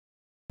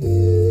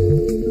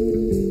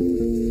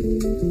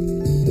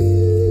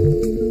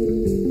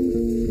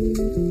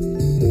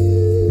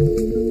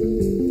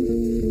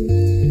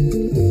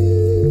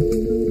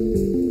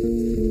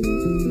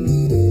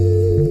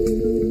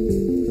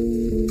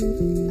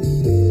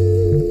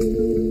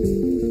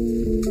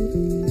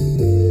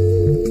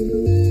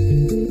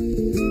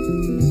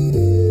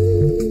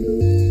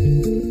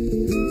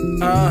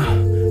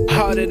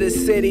the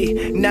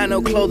city, not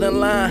no clothing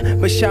line,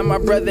 but shout my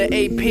brother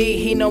AP,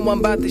 he know I'm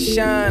about to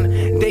shine.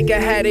 They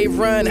can have they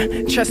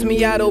run, trust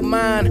me I don't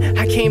mind.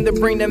 I came to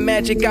bring the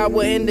magic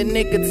hour in the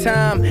nick of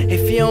time.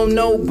 If you don't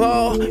know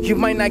ball, you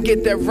might not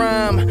get that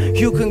rhyme.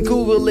 You can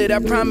Google it, I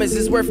promise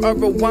it's worth a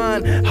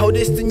rewind. Oh,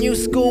 this the new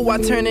school, I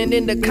turn it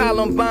into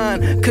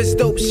Columbine. Cause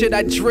dope shit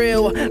I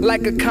drill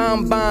like a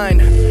combine.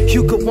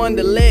 You could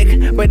wonder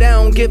lick, but I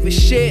don't give a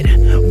shit.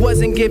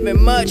 Wasn't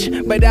given much,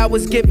 but I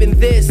was given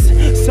this.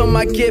 So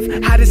my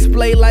gift, I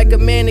display like a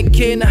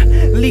mannequin.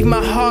 Leave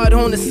my heart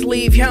on the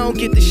sleeve, y'all don't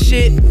get the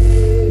shit.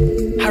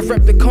 I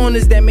rep the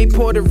corners that made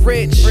Porter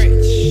rich.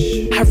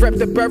 I rep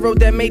the borough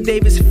that made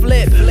Davis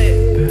flip.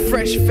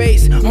 Fresh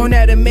face on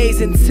that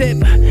amazing tip.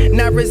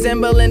 Not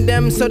resembling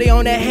them, so they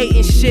on that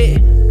hating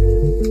shit.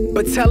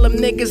 But tell them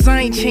niggas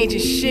I ain't changing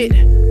shit.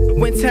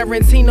 When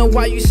Tarantino,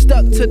 why you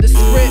stuck to the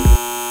script?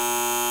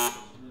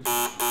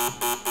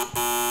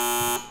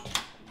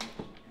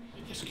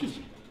 Excuse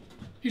me.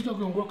 He's not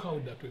going to work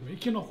out that way, man.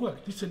 It cannot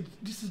work. This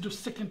is the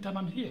second time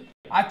I'm here.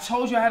 I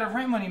told you I had a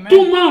rent money, man.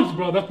 2 months,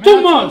 brother. Man,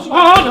 2 months.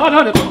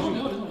 Hold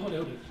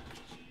it.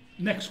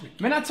 Next week.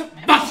 Man, I took...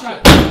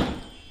 Bastard!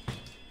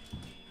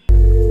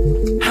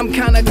 I'm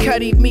kinda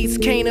Cuddy meets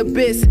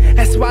cannabis.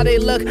 That's why they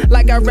look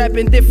like I rap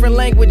in different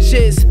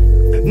languages.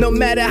 No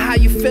matter how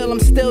you feel, I'm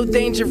still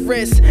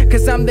dangerous.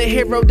 Cause I'm the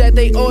hero that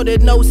they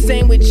ordered, no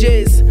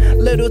sandwiches.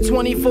 Little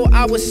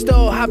 24-hour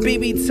store,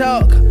 Habibi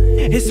talk.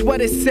 It's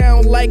what it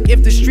sound like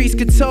if the streets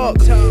could talk.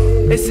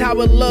 It's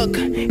how it look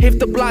if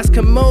the blocks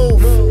can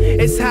move.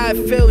 It's how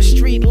it feels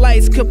street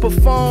lights could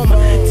perform.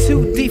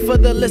 Too deep for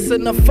the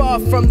listener, far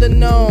from the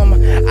norm.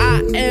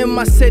 I am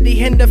my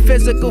city in the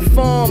physical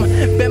form.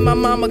 Bet my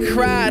mama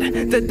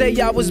cried the day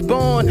I was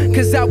born.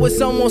 Cause I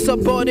was almost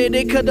aborted,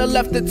 it could've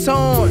left it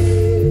torn.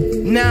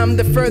 Now I'm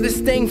the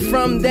furthest thing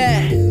from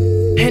that.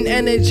 An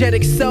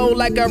energetic soul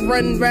like I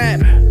run rap.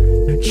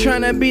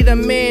 Tryna be the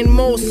man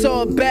most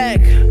saw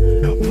back.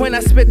 When I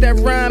spit that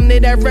rhyme,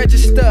 near that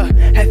register.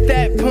 At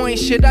that point,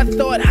 shit, I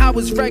thought I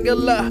was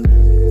regular.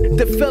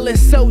 The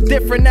feeling's so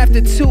different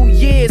after 2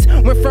 years.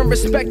 Went from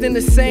respecting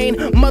the same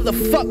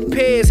motherfuck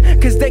peers.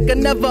 Cause they could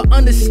never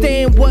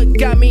understand what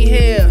got me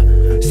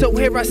here. So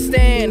here I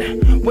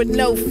stand, with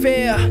no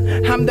fear.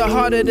 I'm the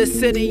heart of the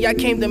city, I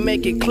came to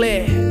make it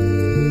clear.